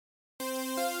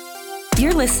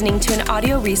You're listening to an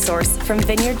audio resource from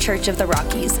Vineyard Church of the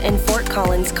Rockies in Fort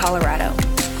Collins, Colorado.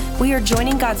 We are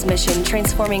joining God's mission,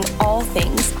 transforming all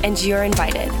things, and you're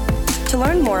invited. To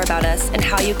learn more about us and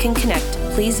how you can connect,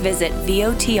 please visit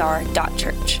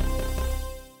votr.church.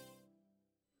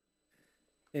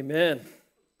 Amen.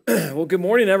 Well, good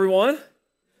morning, everyone.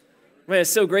 Man,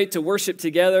 it's so great to worship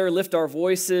together, lift our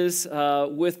voices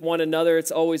with one another.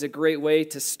 It's always a great way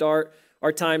to start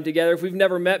our time together. If we've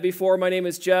never met before, my name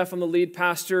is Jeff. I'm the lead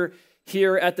pastor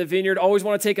here at the Vineyard. Always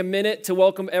want to take a minute to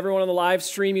welcome everyone on the live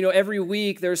stream. You know, every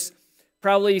week there's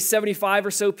probably 75 or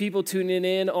so people tuning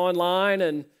in online.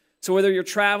 And so whether you're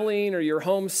traveling or you're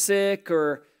homesick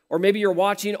or maybe you're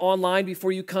watching online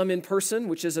before you come in person,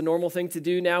 which is a normal thing to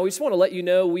do now, we just want to let you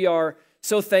know we are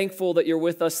so thankful that you're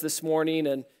with us this morning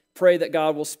and pray that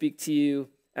God will speak to you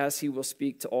as he will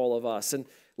speak to all of us. And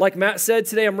like Matt said,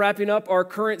 today I'm wrapping up our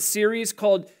current series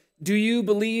called Do You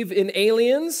Believe in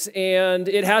Aliens? And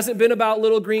it hasn't been about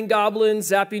little green goblins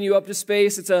zapping you up to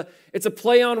space. It's a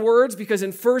play on words because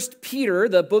in 1 Peter,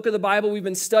 the book of the Bible we've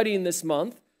been studying this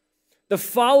month, the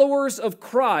followers of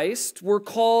Christ were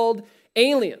called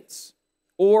aliens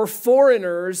or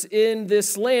foreigners in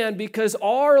this land because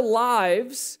our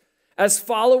lives as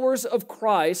followers of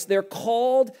Christ, they're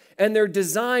called and they're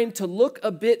designed to look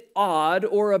a bit odd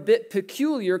or a bit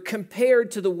peculiar compared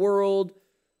to the world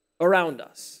around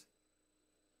us.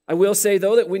 I will say,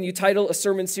 though, that when you title a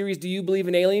sermon series, Do You Believe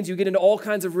in Aliens?, you get into all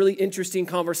kinds of really interesting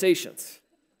conversations.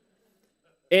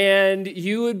 And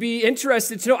you would be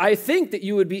interested to know, I think that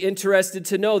you would be interested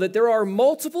to know that there are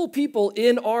multiple people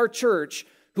in our church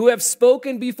who have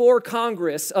spoken before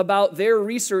Congress about their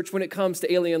research when it comes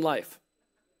to alien life.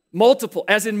 Multiple,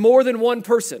 as in more than one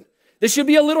person. This should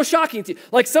be a little shocking to you.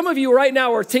 Like some of you right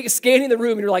now are scanning the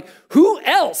room and you're like, who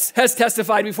else has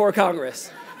testified before Congress?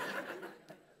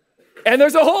 And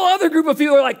there's a whole other group of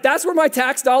people who are like, that's where my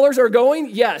tax dollars are going?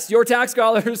 Yes, your tax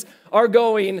dollars are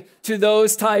going to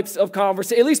those types of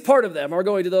conversations. At least part of them are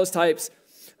going to those types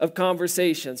of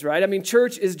conversations, right? I mean,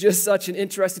 church is just such an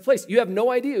interesting place. You have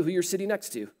no idea who you're sitting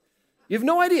next to. You have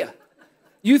no idea.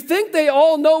 You think they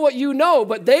all know what you know,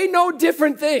 but they know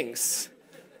different things.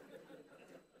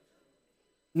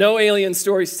 No alien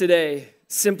stories today.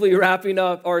 Simply wrapping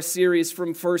up our series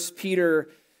from 1 Peter.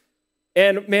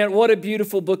 And man, what a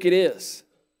beautiful book it is.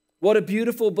 What a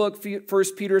beautiful book 1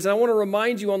 Peter is. And I want to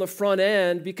remind you on the front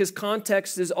end, because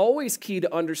context is always key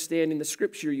to understanding the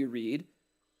scripture you read,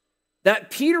 that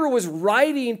Peter was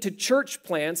writing to church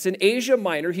plants in Asia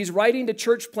Minor. He's writing to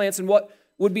church plants in what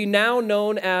would be now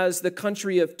known as the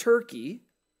country of Turkey.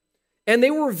 And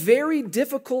they were very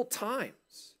difficult times.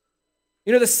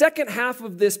 You know, the second half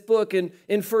of this book in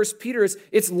 1 Peter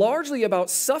it's largely about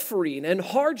suffering and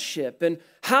hardship and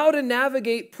how to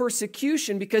navigate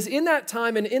persecution, because in that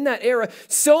time and in that era,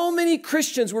 so many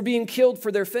Christians were being killed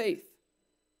for their faith.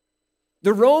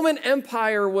 The Roman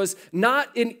Empire was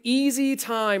not an easy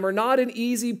time or not an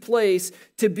easy place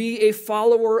to be a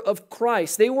follower of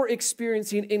Christ. They were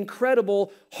experiencing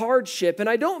incredible hardship. And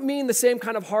I don't mean the same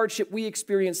kind of hardship we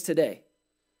experience today,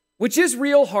 which is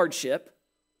real hardship,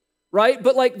 right?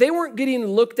 But like they weren't getting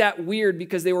looked at weird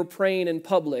because they were praying in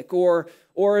public, or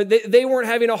they weren't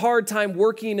having a hard time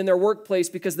working in their workplace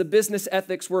because the business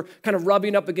ethics were kind of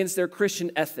rubbing up against their Christian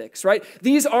ethics, right?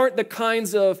 These aren't the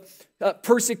kinds of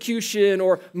persecution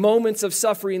or moments of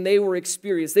suffering they were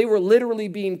experiencing. They were literally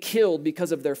being killed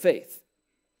because of their faith.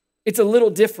 It's a little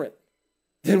different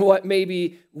than what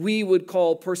maybe we would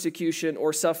call persecution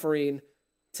or suffering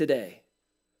today.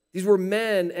 These were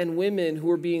men and women who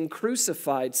were being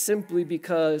crucified simply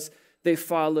because they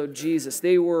followed Jesus.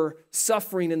 They were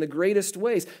suffering in the greatest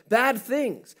ways. Bad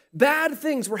things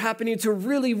were happening to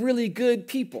really, really good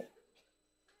people.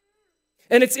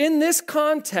 And it's in this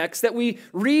context that we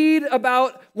read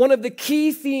about one of the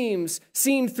key themes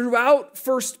seen throughout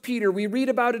 1 Peter. We read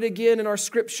about it again in our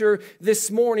scripture this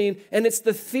morning, and it's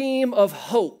the theme of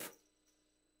hope.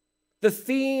 The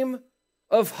theme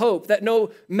of hope, that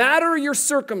no matter your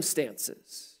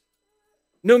circumstances,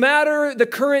 no matter the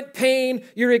current pain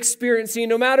you're experiencing,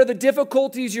 no matter the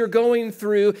difficulties you're going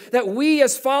through, that we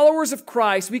as followers of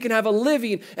Christ, we can have a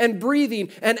living and breathing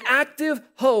and active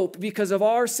hope because of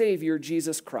our Savior,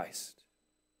 Jesus Christ.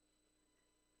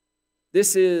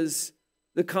 This is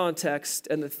the context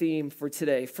and the theme for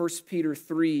today. 1 Peter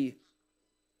 3,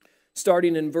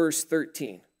 starting in verse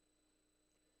 13.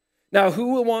 Now,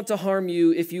 who will want to harm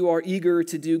you if you are eager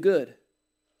to do good?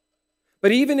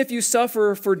 But even if you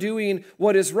suffer for doing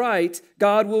what is right,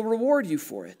 God will reward you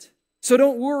for it. So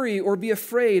don't worry or be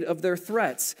afraid of their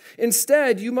threats.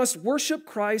 Instead, you must worship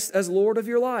Christ as Lord of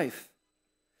your life.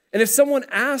 And if someone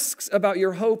asks about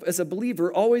your hope as a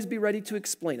believer, always be ready to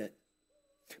explain it.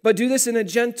 But do this in a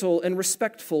gentle and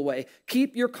respectful way.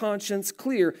 Keep your conscience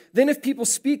clear. Then if people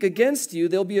speak against you,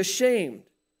 they'll be ashamed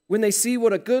when they see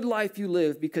what a good life you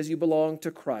live because you belong to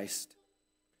Christ.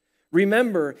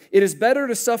 Remember, it is better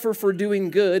to suffer for doing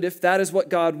good, if that is what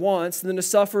God wants, than to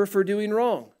suffer for doing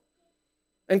wrong.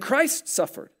 And Christ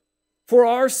suffered for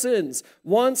our sins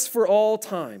once for all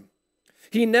time.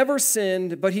 He never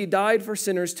sinned, but he died for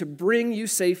sinners to bring you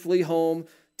safely home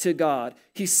to God.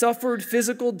 He suffered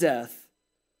physical death,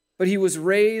 but he was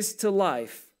raised to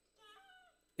life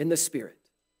in the Spirit.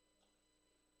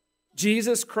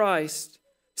 Jesus Christ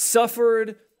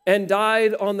suffered and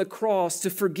died on the cross to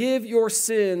forgive your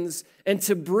sins and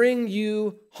to bring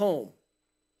you home.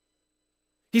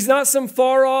 He's not some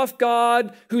far-off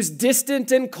God who's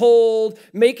distant and cold,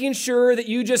 making sure that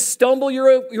you just stumble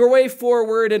your way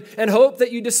forward and hope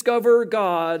that you discover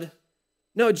God.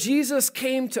 No, Jesus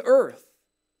came to earth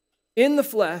in the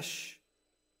flesh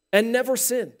and never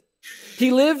sinned.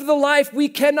 He lived the life we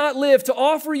cannot live to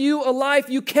offer you a life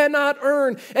you cannot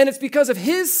earn. And it's because of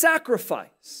his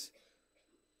sacrifice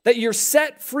that you're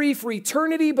set free for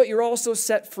eternity, but you're also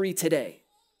set free today.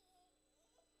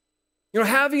 You know,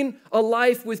 having a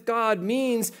life with God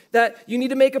means that you need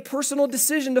to make a personal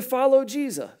decision to follow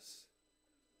Jesus.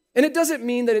 And it doesn't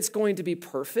mean that it's going to be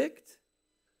perfect.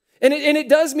 And it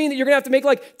does mean that you're going to have to make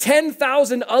like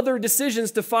 10,000 other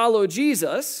decisions to follow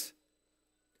Jesus.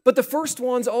 But the first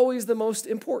one's always the most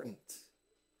important.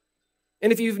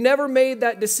 And if you've never made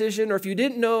that decision, or if you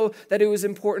didn't know that it was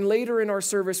important, later in our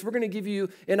service, we're going to give you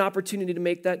an opportunity to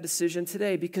make that decision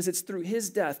today, because it's through his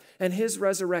death and his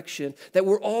resurrection that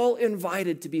we're all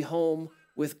invited to be home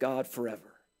with God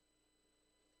forever.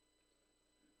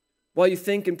 While you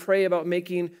think and pray about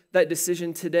making that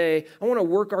decision today, I want to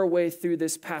work our way through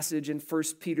this passage in 1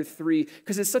 Peter 3,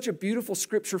 because it's such a beautiful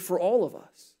scripture for all of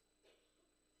us.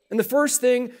 And the first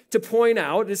thing to point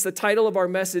out is the title of our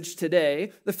message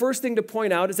today. The first thing to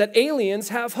point out is that aliens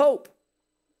have hope.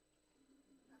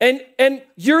 And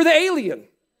you're the alien.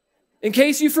 In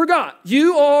case you forgot,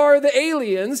 you are the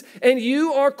aliens, and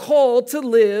you are called to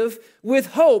live with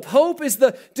hope. Hope is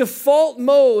the default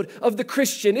mode of the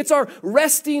Christian. It's our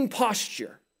resting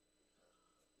posture.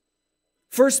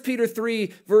 1 Peter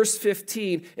 3, verse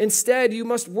 15, instead, you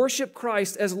must worship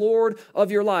Christ as Lord of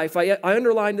your life. I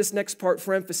underlined this next part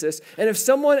for emphasis. And if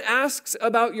someone asks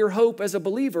about your hope as a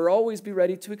believer, always be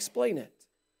ready to explain it.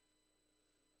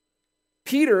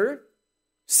 Peter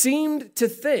seemed to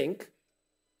think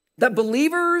that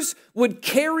believers would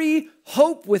carry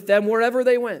hope with them wherever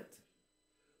they went.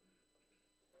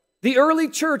 The early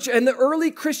church and the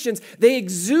early Christians, they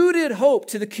exuded hope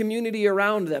to the community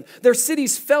around them. Their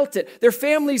cities felt it. Their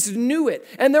families knew it.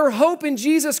 And their hope in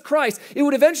Jesus Christ, it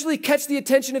would eventually catch the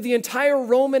attention of the entire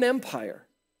Roman Empire.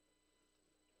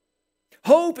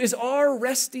 Hope is our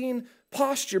resting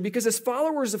posture, because as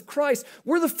followers of Christ,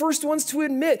 we're the first ones to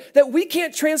admit that we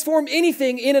can't transform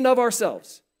anything in and of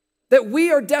ourselves, that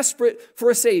we are desperate for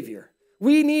a Savior.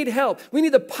 We need help. We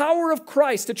need the power of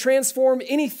Christ to transform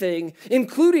anything,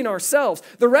 including ourselves.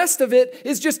 The rest of it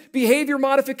is just behavior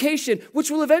modification, which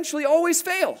will eventually always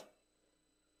fail.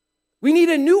 We need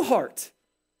a new heart.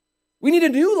 We need a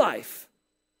new life.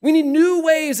 We need new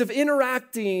ways of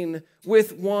interacting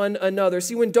with one another.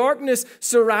 See, when darkness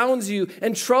surrounds you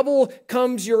and trouble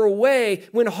comes your way,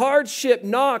 when hardship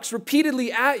knocks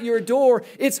repeatedly at your door,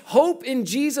 it's hope in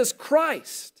Jesus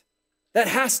Christ that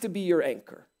has to be your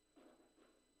anchor.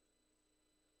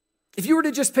 If you were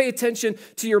to just pay attention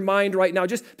to your mind right now,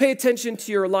 just pay attention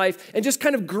to your life and just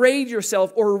kind of grade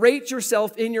yourself or rate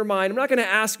yourself in your mind. I'm not going to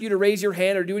ask you to raise your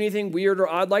hand or do anything weird or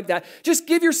odd like that. Just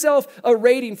give yourself a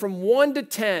rating from 1 to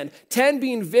 10, 10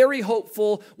 being very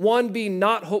hopeful, 1 being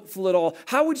not hopeful at all.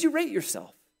 How would you rate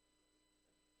yourself?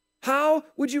 How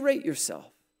would you rate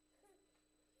yourself?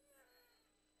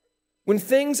 When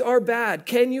things are bad,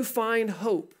 can you find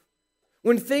hope?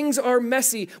 When things are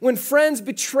messy, when friends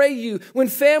betray you, when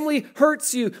family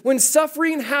hurts you, when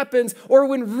suffering happens, or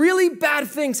when really bad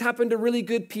things happen to really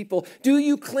good people, do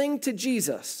you cling to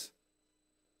Jesus,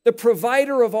 the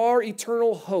provider of our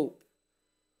eternal hope?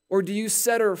 Or do you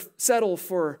settle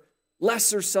for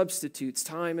lesser substitutes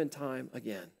time and time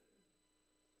again?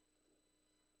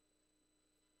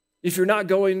 If you're not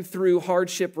going through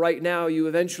hardship right now, you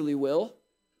eventually will.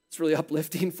 It's really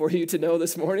uplifting for you to know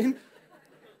this morning.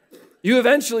 You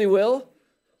eventually will.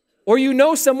 Or you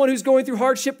know someone who's going through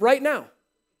hardship right now.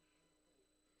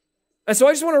 And so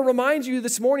I just want to remind you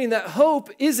this morning that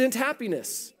hope isn't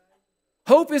happiness.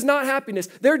 Hope is not happiness.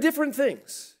 They're different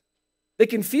things. They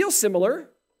can feel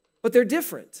similar, but they're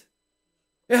different.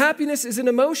 And happiness is an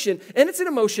emotion, and it's an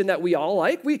emotion that we all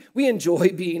like. We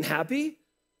enjoy being happy,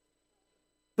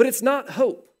 but it's not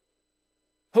hope.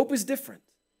 Hope is different.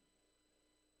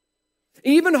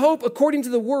 Even hope, according to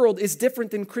the world, is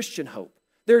different than Christian hope.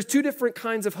 There's two different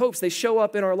kinds of hopes. They show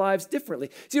up in our lives differently.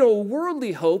 So,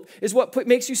 worldly hope is what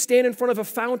makes you stand in front of a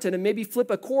fountain and maybe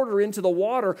flip a quarter into the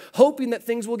water, hoping that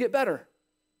things will get better.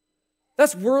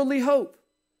 That's worldly hope.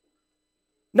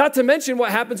 Not to mention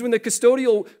what happens when the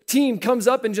custodial team comes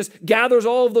up and just gathers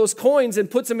all of those coins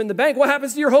and puts them in the bank. What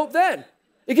happens to your hope then?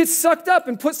 It gets sucked up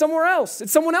and put somewhere else.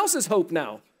 It's someone else's hope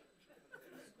now.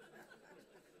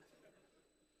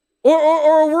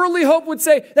 Or a worldly hope would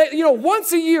say that,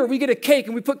 once a year we get a cake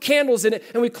and we put candles in it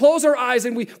and we close our eyes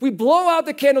and we blow out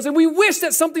the candles and we wish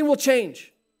that something will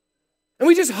change. And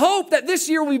we just hope that this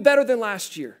year will be better than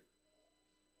last year.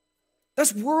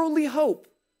 That's worldly hope.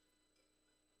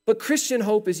 But Christian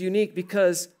hope is unique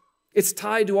because it's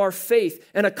tied to our faith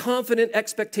and a confident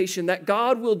expectation that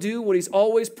God will do what he's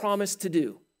always promised to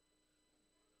do.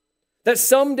 That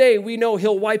someday we know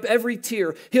he'll wipe every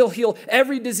tear, he'll heal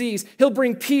every disease, he'll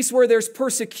bring peace where there's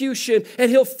persecution, and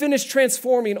he'll finish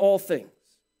transforming all things.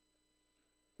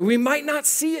 We might not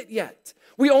see it yet.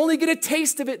 We only get a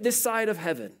taste of it this side of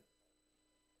heaven.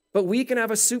 But we can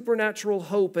have a supernatural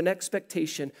hope and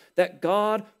expectation that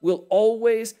God will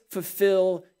always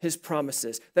fulfill his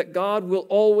promises, that God will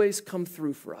always come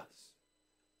through for us.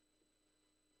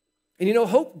 And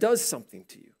hope does something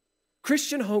to you.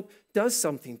 Christian hope does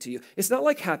something to you. It's not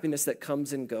like happiness that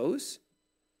comes and goes,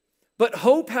 but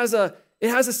hope has a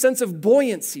sense of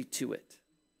buoyancy to it.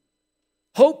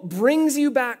 Hope brings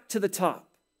you back to the top.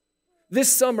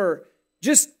 This summer,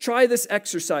 just try this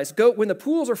exercise. Go when the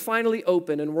pools are finally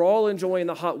open and we're all enjoying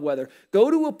the hot weather.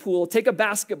 Go to a pool, take a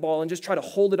basketball, and just try to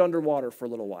hold it underwater for a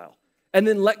little while, and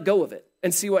then let go of it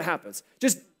and see what happens.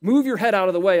 Just move your head out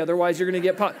of the way, otherwise you're going to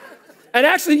get And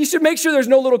actually, you should make sure there's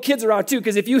no little kids around too,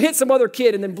 because if you hit some other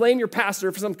kid and then blame your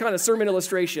pastor for some kind of sermon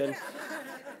illustration,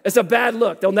 it's a bad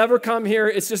look. They'll never come here.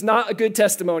 It's just not a good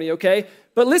testimony, okay?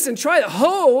 But listen, try it.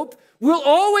 Hope will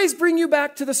always bring you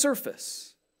back to the surface.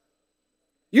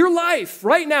 Your life,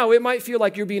 right now, it might feel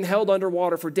like you're being held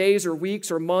underwater for days or weeks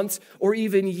or months or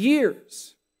even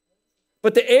years.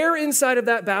 But the air inside of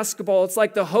that basketball, it's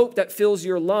like the hope that fills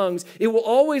your lungs. It will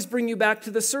always bring you back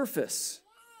to the surface.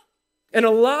 In a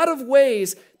lot of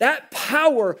ways, that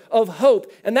power of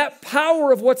hope and that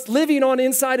power of what's living on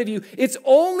inside of you, it's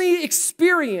only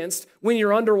experienced when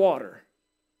you're underwater.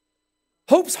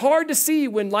 Hope's hard to see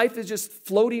when life is just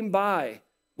floating by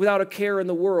without a care in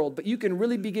the world, but you can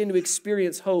really begin to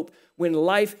experience hope when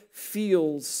life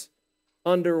feels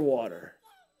underwater.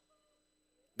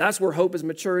 That's where hope is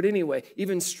matured anyway,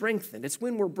 even strengthened. It's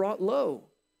when we're brought low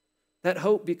that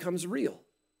hope becomes real.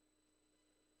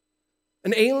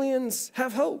 And aliens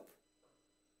have hope.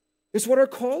 It's what our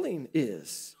calling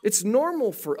is. It's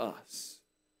normal for us.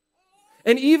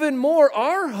 And even more,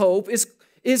 our hope is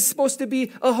supposed to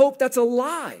be a hope that's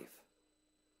alive,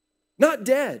 not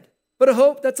dead, but a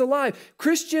hope that's alive.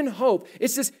 Christian hope,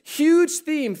 it's this huge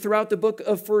theme throughout the book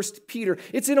of 1 Peter.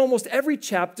 It's in almost every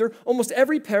chapter, almost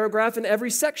every paragraph, and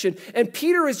every section. And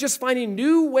Peter is just finding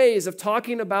new ways of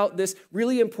talking about this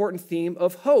really important theme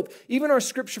of hope. Even our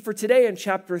scripture for today in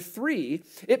chapter 3,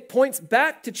 it points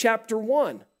back to chapter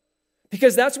 1,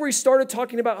 because that's where he started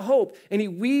talking about hope, and he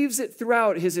weaves it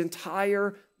throughout his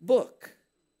entire book.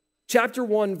 Chapter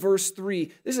 1, verse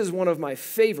 3, this is one of my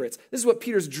favorites. This is what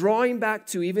Peter's drawing back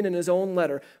to even in his own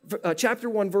letter. Chapter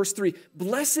 1, verse 3,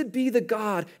 "Blessed be the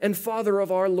God and Father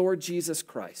of our Lord Jesus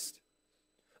Christ.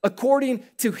 According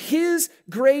to his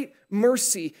great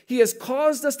mercy, he has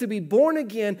caused us to be born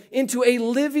again into a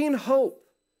living hope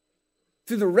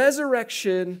through the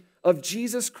resurrection of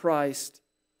Jesus Christ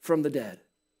from the dead."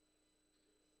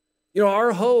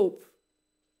 Our hope,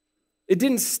 it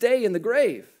didn't stay in the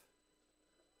grave.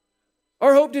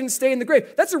 Our hope didn't stay in the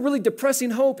grave. That's a really depressing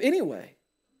hope anyway.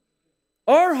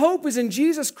 Our hope is in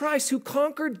Jesus Christ who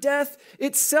conquered death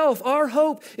itself. Our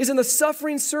hope is in the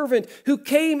suffering servant who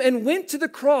came and went to the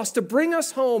cross to bring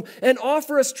us home and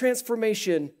offer us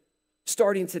transformation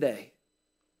starting today.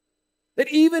 That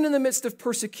even in the midst of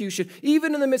persecution,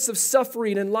 even in the midst of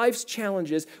suffering and life's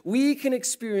challenges, we can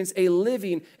experience a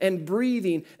living and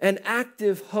breathing and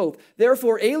active hope.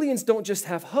 Therefore, aliens don't just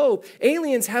have hope,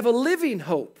 aliens have a living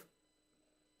hope.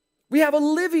 We have a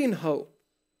living hope.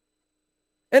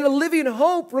 And a living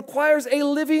hope requires a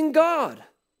living God.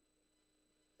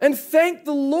 And thank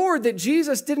the Lord that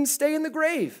Jesus didn't stay in the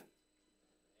grave.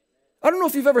 I don't know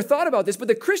if you've ever thought about this, but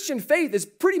the Christian faith is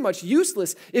pretty much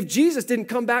useless if Jesus didn't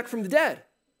come back from the dead.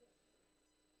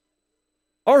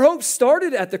 Our hope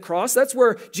started at the cross. That's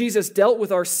where Jesus dealt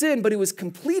with our sin, but it was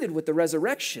completed with the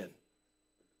resurrection.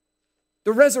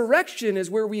 The resurrection is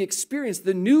where we experience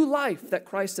the new life that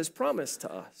Christ has promised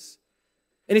to us.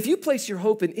 And if you place your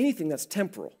hope in anything that's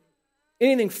temporal,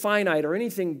 anything finite or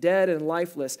anything dead and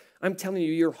lifeless, I'm telling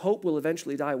you, your hope will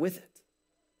eventually die with it.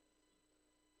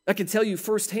 I can tell you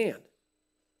firsthand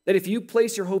that if you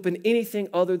place your hope in anything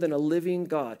other than a living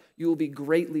God, you will be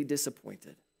greatly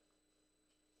disappointed.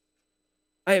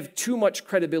 I have too much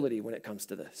credibility when it comes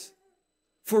to this.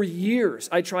 For years,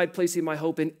 I tried placing my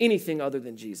hope in anything other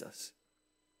than Jesus.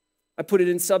 I put it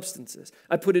in substances.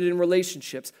 I put it in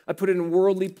relationships. I put it in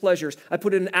worldly pleasures. I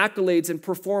put it in accolades and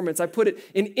performance. I put it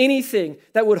in anything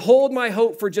that would hold my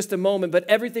hope for just a moment, but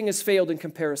everything has failed in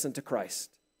comparison to Christ.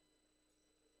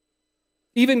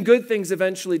 Even good things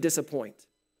eventually disappoint.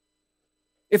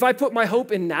 If I put my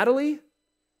hope in Natalie,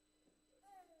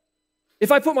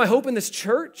 if I put my hope in this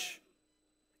church,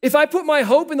 if I put my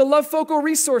hope in the Love Focal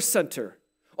Resource Center,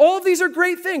 all of these are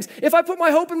great things. If I put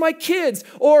my hope in my kids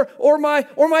or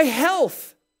my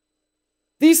health,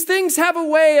 these things have a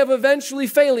way of eventually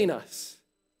failing us.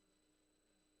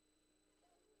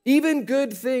 Even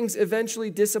good things eventually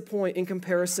disappoint in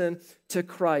comparison to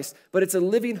Christ, but it's a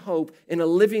living hope in a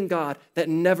living God that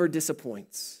never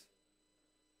disappoints.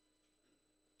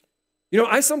 You know,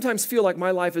 I sometimes feel like my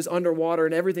life is underwater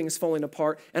and everything is falling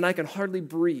apart and I can hardly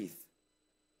breathe.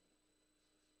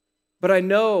 But I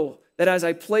know that as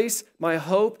I place my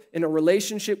hope in a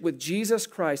relationship with Jesus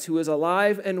Christ, who is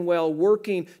alive and well,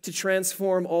 working to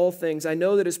transform all things, I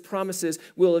know that his promises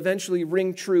will eventually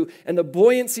ring true, and the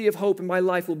buoyancy of hope in my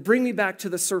life will bring me back to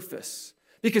the surface,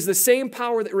 because the same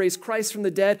power that raised Christ from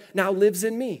the dead now lives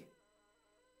in me.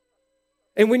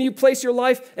 And when you place your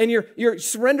life and you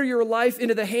surrender your life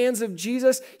into the hands of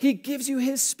Jesus, he gives you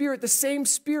his Spirit. The same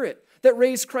Spirit that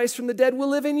raised Christ from the dead will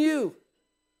live in you.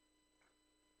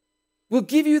 Will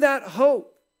give you that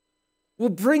hope, will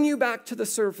bring you back to the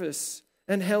surface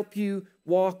and help you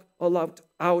walk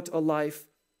out a life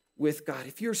with God.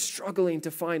 If you're struggling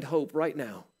to find hope right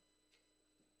now,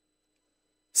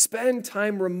 spend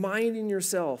time reminding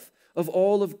yourself of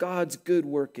all of God's good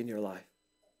work in your life.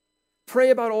 Pray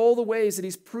about all the ways that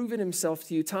he's proven himself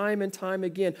to you time and time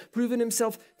again, proven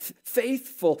himself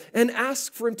faithful, and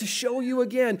ask for him to show you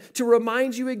again, to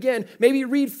remind you again. Maybe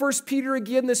read 1 Peter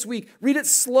again this week. Read it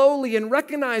slowly and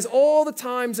recognize all the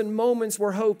times and moments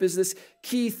where hope is this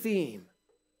key theme.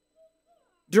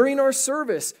 During our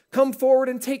service, come forward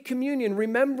and take communion,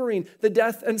 remembering the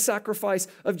death and sacrifice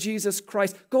of Jesus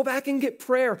Christ. Go back and get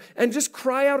prayer and just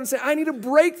cry out and say, I need a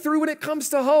breakthrough when it comes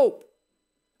to hope.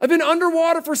 I've been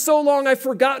underwater for so long, I've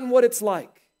forgotten what it's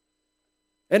like.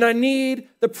 And I need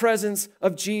the presence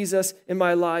of Jesus in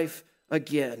my life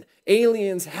again.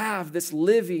 Aliens have this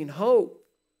living hope.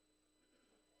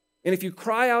 And if you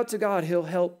cry out to God, he'll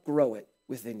help grow it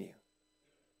within you.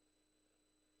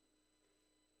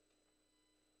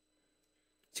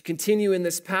 To continue in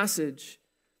this passage,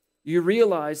 you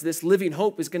realize this living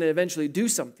hope is going to eventually do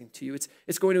something to you.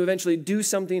 It's going to eventually do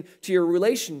something to your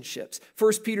relationships.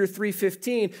 1 Peter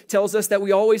 3:15 tells us that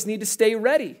we always need to stay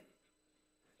ready.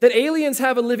 That aliens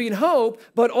have a living hope,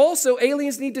 but also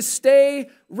aliens need to stay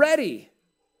ready.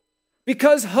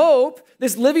 Because hope,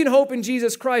 this living hope in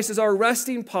Jesus Christ, is our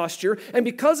resting posture. And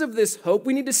because of this hope,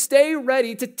 we need to stay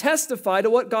ready to testify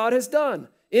to what God has done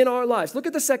in our lives. Look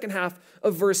at the second half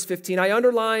of verse 15. I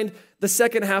underlined the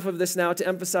second half of this now to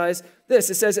emphasize this.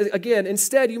 It says, again,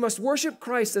 instead, you must worship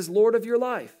Christ as Lord of your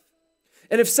life.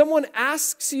 And if someone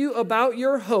asks you about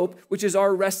your hope, which is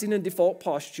our resting and default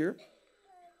posture,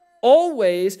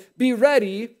 always be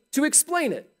ready to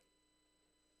explain it.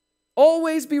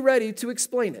 Always be ready to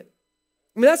explain it.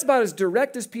 I mean, that's about as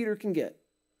direct as Peter can get.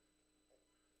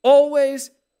 Always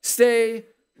stay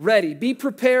ready. Be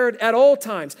prepared at all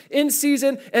times, in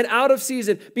season and out of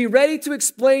season. Be ready to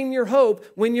explain your hope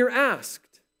when you're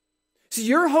asked. So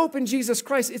your hope in Jesus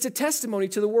Christ, it's a testimony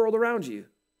to the world around you.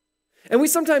 And we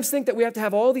sometimes think that we have to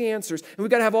have all the answers and we've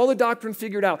got to have all the doctrine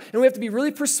figured out and we have to be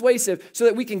really persuasive so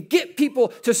that we can get people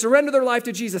to surrender their life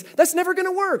to Jesus. That's never going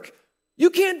to work.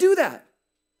 You can't do that.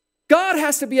 God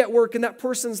has to be at work in that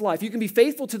person's life. You can be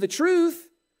faithful to the truth,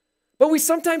 but we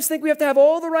sometimes think we have to have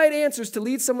all the right answers to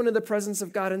lead someone to the presence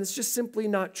of God, and it's just simply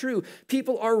not true.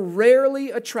 People are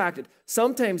rarely attracted.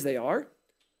 Sometimes they are,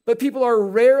 but people are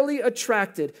rarely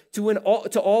attracted to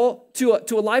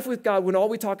a life with God when all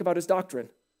we talk about is doctrine.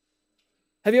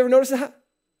 Have you ever noticed that?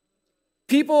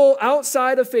 People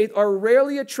outside of faith are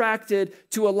rarely attracted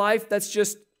to a life that's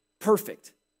just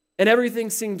perfect and everything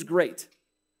seems great.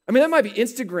 I mean, that might be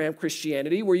Instagram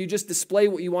Christianity where you just display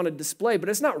what you want to display, but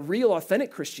it's not real,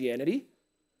 authentic Christianity.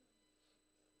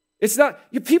 It's not,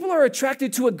 people are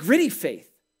attracted to a gritty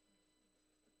faith.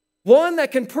 One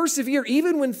that can persevere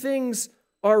even when things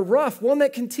are rough. One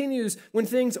that continues when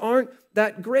things aren't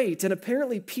that great. And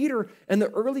apparently Peter and the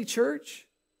early church,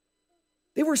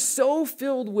 they were so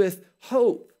filled with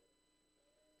hope.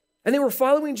 And they were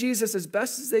following Jesus as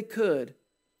best as they could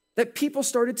that people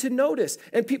started to notice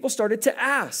and people started to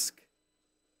ask.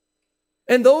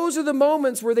 And those are the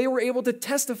moments where they were able to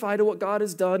testify to what God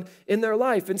has done in their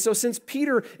life. And so since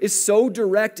Peter is so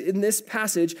direct in this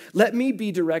passage, let me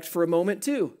be direct for a moment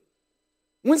too.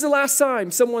 When's the last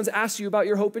time someone's asked you about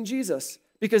your hope in Jesus?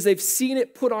 Because they've seen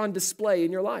it put on display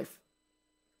in your life.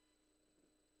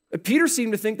 And Peter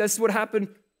seemed to think that's what happened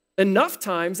enough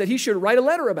times that he should write a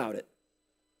letter about it.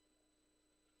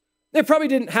 It probably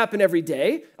didn't happen every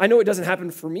day. I know it doesn't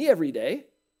happen for me every day.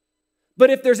 But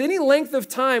if there's any length of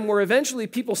time where eventually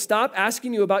people stop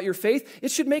asking you about your faith,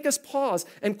 it should make us pause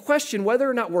and question whether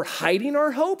or not we're hiding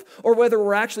our hope or whether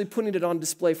we're actually putting it on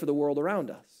display for the world around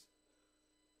us.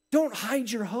 Don't hide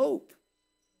your hope.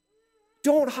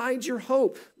 Don't hide your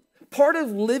hope. Part of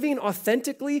living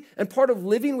authentically and part of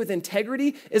living with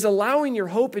integrity is allowing your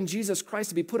hope in Jesus Christ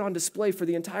to be put on display for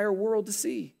the entire world to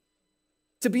see.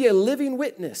 To be a living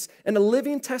witness and a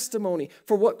living testimony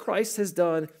for what Christ has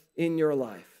done in your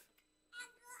life.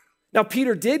 Now,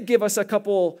 Peter did give us a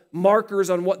couple markers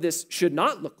on what this should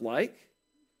not look like.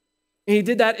 And he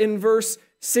did that in verse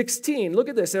 16. Look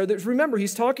at this. Remember,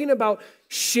 he's talking about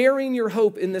sharing your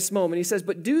hope in this moment. He says,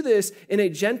 but do this in a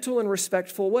gentle and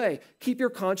respectful way. Keep your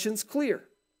conscience clear.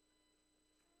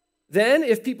 Then,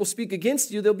 if people speak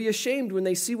against you, they'll be ashamed when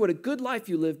they see what a good life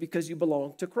you live because you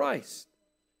belong to Christ.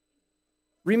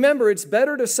 Remember, it's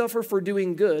better to suffer for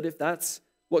doing good, if that's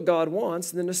what God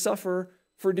wants, than to suffer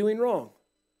for doing wrong.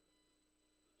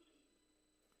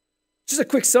 Just a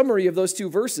quick summary of those two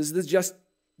verses. This is just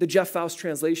the Jeff Faust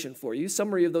translation for you.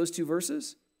 Summary of those two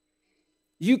verses.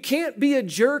 You can't be a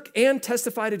jerk and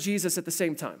testify to Jesus at the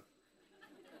same time.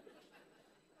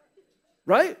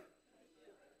 Right?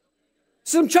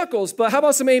 Some chuckles, but how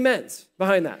about some amens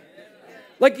behind that?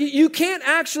 Like, you can't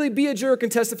actually be a jerk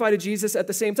and testify to Jesus at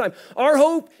the same time. Our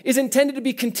hope is intended to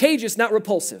be contagious, not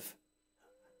repulsive.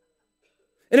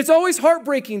 And it's always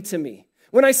heartbreaking to me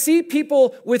when I see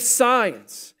people with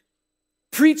signs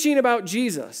preaching about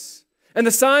Jesus, and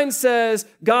the sign says,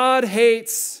 God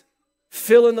hates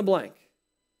fill in the blank.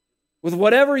 With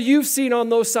whatever you've seen on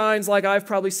those signs, like I've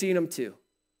probably seen them too.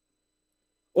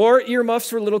 Or earmuffs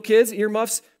for little kids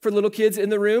in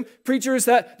the room. Preachers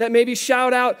that maybe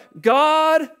shout out,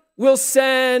 God will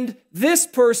send this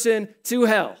person to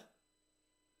hell.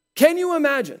 Can you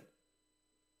imagine?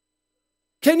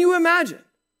 Can you imagine?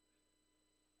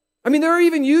 I mean, there are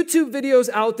even YouTube videos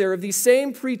out there of these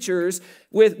same preachers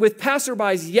with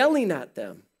passerbys yelling at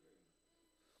them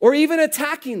or even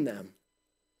attacking them.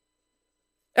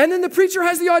 And then the preacher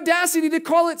has the audacity to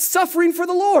call it suffering for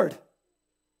the Lord.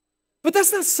 But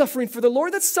that's not suffering for the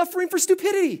Lord. That's suffering for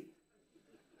stupidity.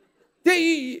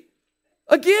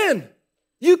 Again,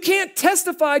 you can't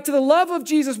testify to the love of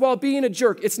Jesus while being a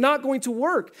jerk. It's not going to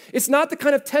work. It's not the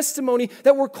kind of testimony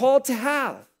that we're called to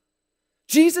have.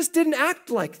 Jesus didn't act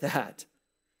like that.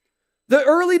 The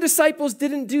early disciples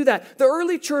didn't do that. The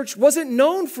early church wasn't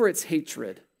known for its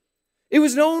hatred. It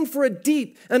was known for a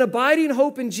deep and abiding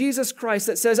hope in Jesus Christ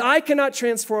that says, I cannot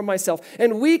transform myself,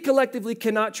 and we collectively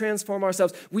cannot transform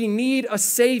ourselves. We need a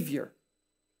Savior.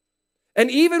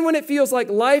 And even when it feels like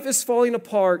life is falling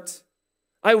apart,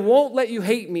 I won't let you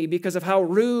hate me because of how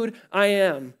rude I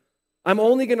am. I'm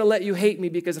only going to let you hate me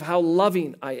because of how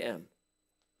loving I am.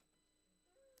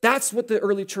 That's what the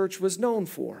early church was known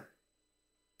for.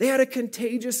 They had a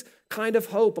contagious kind of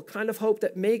hope, a kind of hope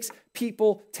that makes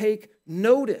people take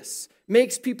notice,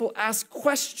 makes people ask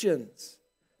questions,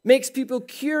 makes people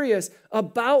curious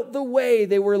about the way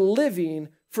they were living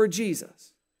for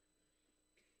Jesus.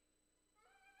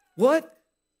 What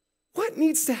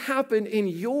needs to happen in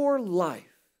your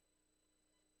life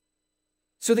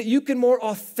so that you can more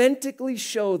authentically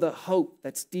show the hope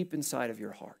that's deep inside of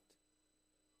your heart?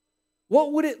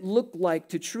 What would it look like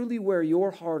to truly wear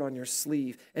your heart on your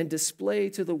sleeve and display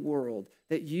to the world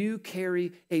that you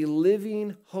carry a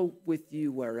living hope with you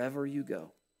wherever you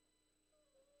go?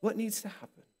 What needs to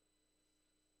happen?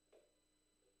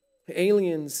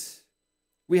 Aliens,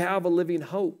 we have a living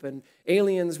hope. And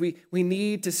aliens, we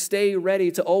need to stay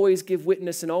ready to always give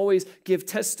witness and always give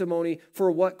testimony for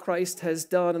what Christ has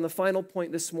done. And the final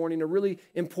point this morning, a really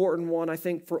important one, I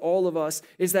think, for all of us,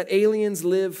 is that aliens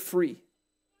live free.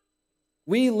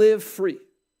 We live free.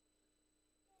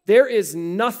 There is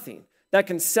nothing that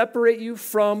can separate you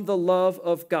from the love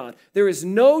of God. There is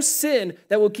no sin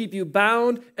that will keep you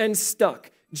bound and stuck.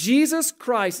 Jesus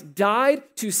Christ died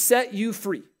to set you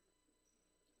free.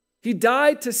 He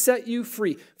died to set you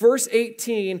free. Verse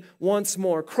 18, once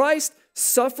more. Christ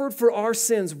suffered for our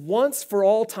sins once for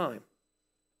all time.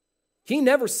 He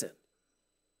never sinned.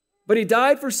 But he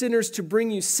died for sinners to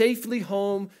bring you safely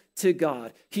home to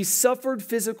God. He suffered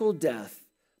physical death,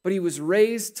 but he was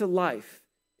raised to life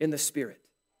in the Spirit.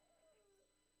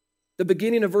 The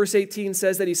beginning of verse 18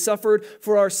 says that he suffered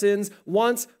for our sins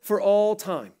once for all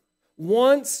time.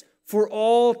 Once for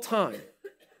all time.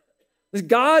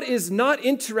 God is not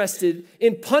interested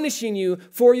in punishing you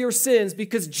for your sins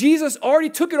because Jesus already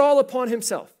took it all upon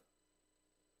himself.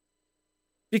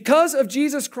 Because of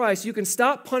Jesus Christ, you can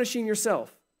stop punishing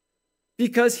yourself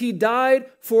because he died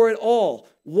for it all,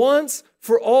 once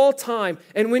for all time.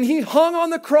 And when he hung on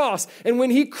the cross and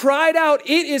when he cried out,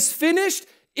 "It is finished,"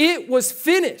 it was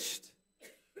finished.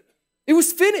 It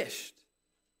was finished.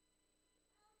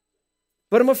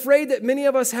 But I'm afraid that many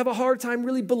of us have a hard time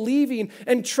really believing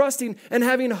and trusting and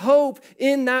having hope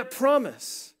in that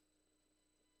promise.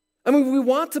 I mean, we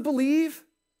want to believe.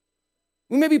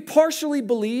 We maybe partially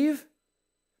believe.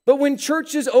 But when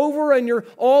church is over and you're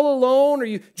all alone, or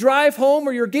you drive home,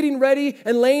 or you're getting ready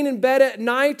and laying in bed at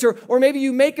night, or maybe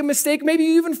you make a mistake, maybe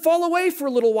you even fall away for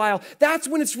a little while, that's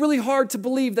when it's really hard to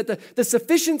believe that the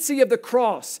sufficiency of the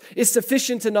cross is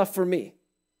sufficient enough for me.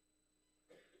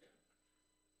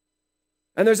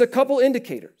 And there's a couple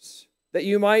indicators that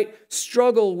you might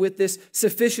struggle with this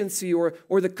sufficiency or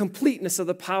the completeness of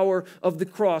the power of the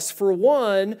cross. For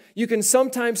one, you can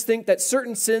sometimes think that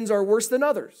certain sins are worse than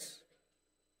others.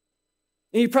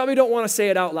 And you probably don't want to say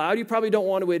it out loud. You probably don't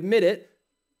want to admit it.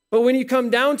 But when you come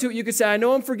down to it, you could say, I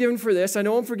know I'm forgiven for this. I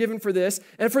know I'm forgiven for this,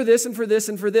 and for this, and for this,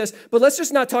 and for this. But let's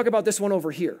just not talk about this one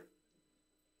over here.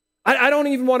 I don't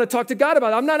even want to talk to God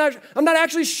about it. I'm not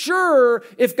actually sure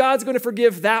if God's going to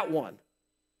forgive that one.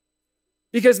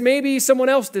 Because maybe someone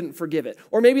else didn't forgive it.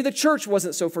 Or maybe the church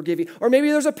wasn't so forgiving. Or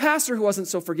maybe there's a pastor who wasn't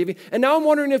so forgiving. And now I'm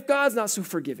wondering if God's not so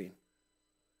forgiving.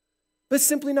 But it's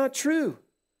simply not true.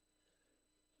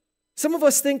 Some of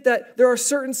us think that there are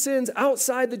certain sins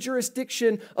outside the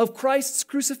jurisdiction of Christ's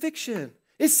crucifixion.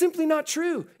 It's simply not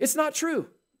true. It's not true.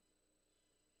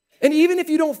 And even if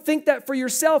you don't think that for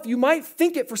yourself, you might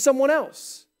think it for someone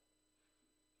else.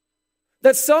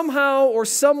 That somehow or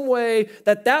some way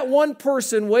that one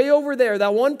person way over there,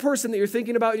 that one person that you're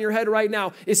thinking about in your head right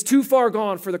now is too far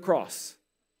gone for the cross.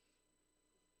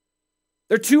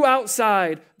 They're too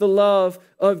outside the love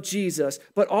of Jesus.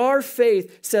 But our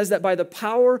faith says that by the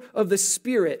power of the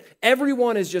Spirit,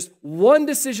 everyone is just one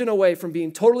decision away from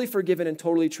being totally forgiven and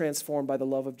totally transformed by the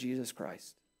love of Jesus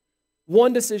Christ.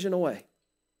 One decision away.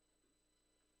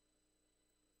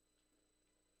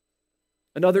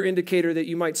 Another indicator that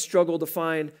you might struggle to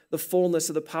find the fullness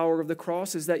of the power of the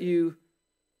cross is that you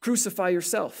crucify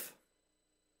yourself.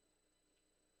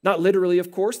 Not literally, of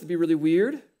course, that'd be really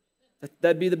weird.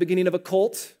 That'd be the beginning of a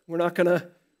cult. We're not gonna.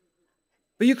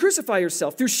 But you crucify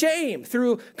yourself through shame,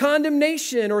 through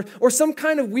condemnation, or some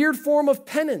kind of weird form of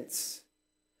penance.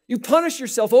 You punish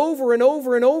yourself over and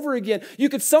over and over again. You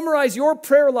could summarize your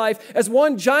prayer life as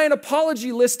one giant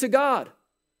apology list to God.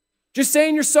 Just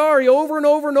saying you're sorry over and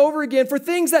over and over again for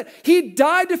things that he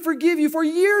died to forgive you for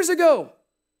years ago.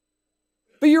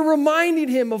 But you're reminding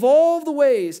him of all the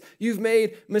ways you've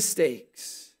made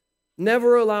mistakes,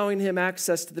 never allowing him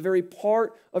access to the very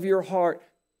part of your heart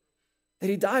that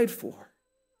he died for.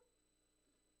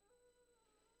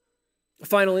 A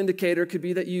final indicator could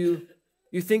be that you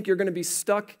think you're going to be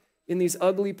stuck in these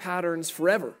ugly patterns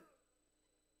forever.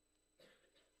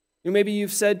 Maybe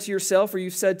you've said to yourself or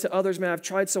you've said to others, man, I've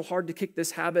tried so hard to kick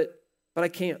this habit, but I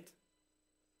can't.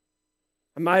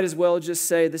 I might as well just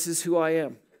say, this is who I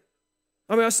am.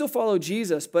 I mean, I still follow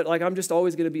Jesus, but I'm just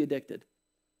always going to be addicted.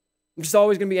 I'm just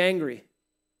always going to be angry.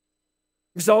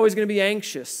 I'm just always going to be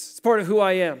anxious. It's part of who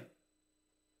I am.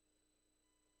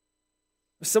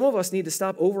 Some of us need to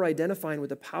stop over-identifying with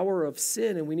the power of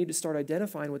sin, and we need to start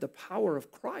identifying with the power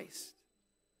of Christ.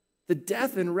 The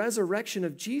death and resurrection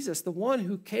of Jesus, the one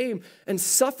who came and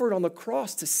suffered on the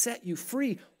cross to set you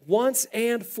free once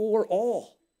and for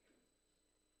all.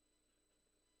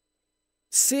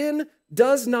 Sin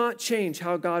does not change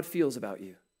how God feels about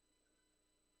you.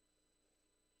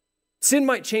 Sin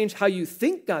might change how you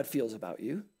think God feels about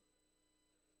you,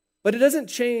 but it doesn't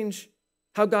change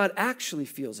how God actually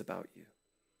feels about you.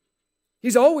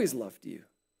 He's always loved you.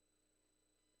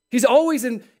 He's always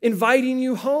inviting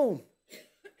you home.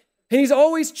 And he's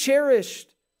always cherished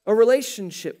a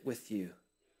relationship with you.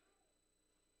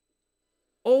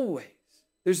 Always.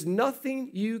 There's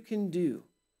nothing you can do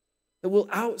that will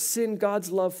out-sin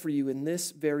God's love for you in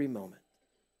this very moment.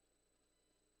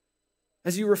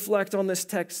 As you reflect on this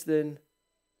text then,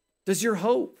 does your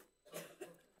hope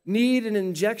need an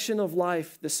injection of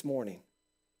life this morning?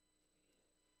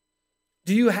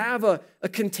 Do you have a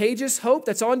contagious hope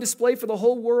that's on display for the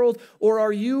whole world, or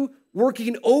are you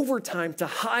working overtime to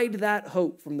hide that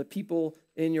hope from the people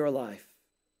in your life?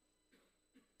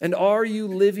 And are you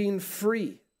living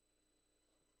free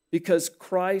because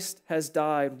Christ has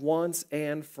died once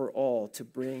and for all to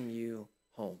bring you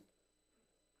home?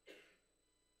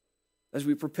 As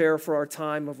we prepare for our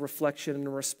time of reflection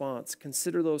and response,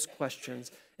 consider those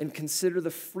questions and consider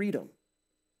the freedom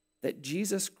that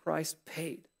Jesus Christ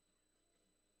paid.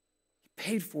 He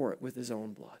paid for it with his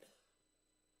own blood.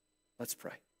 Let's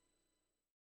pray.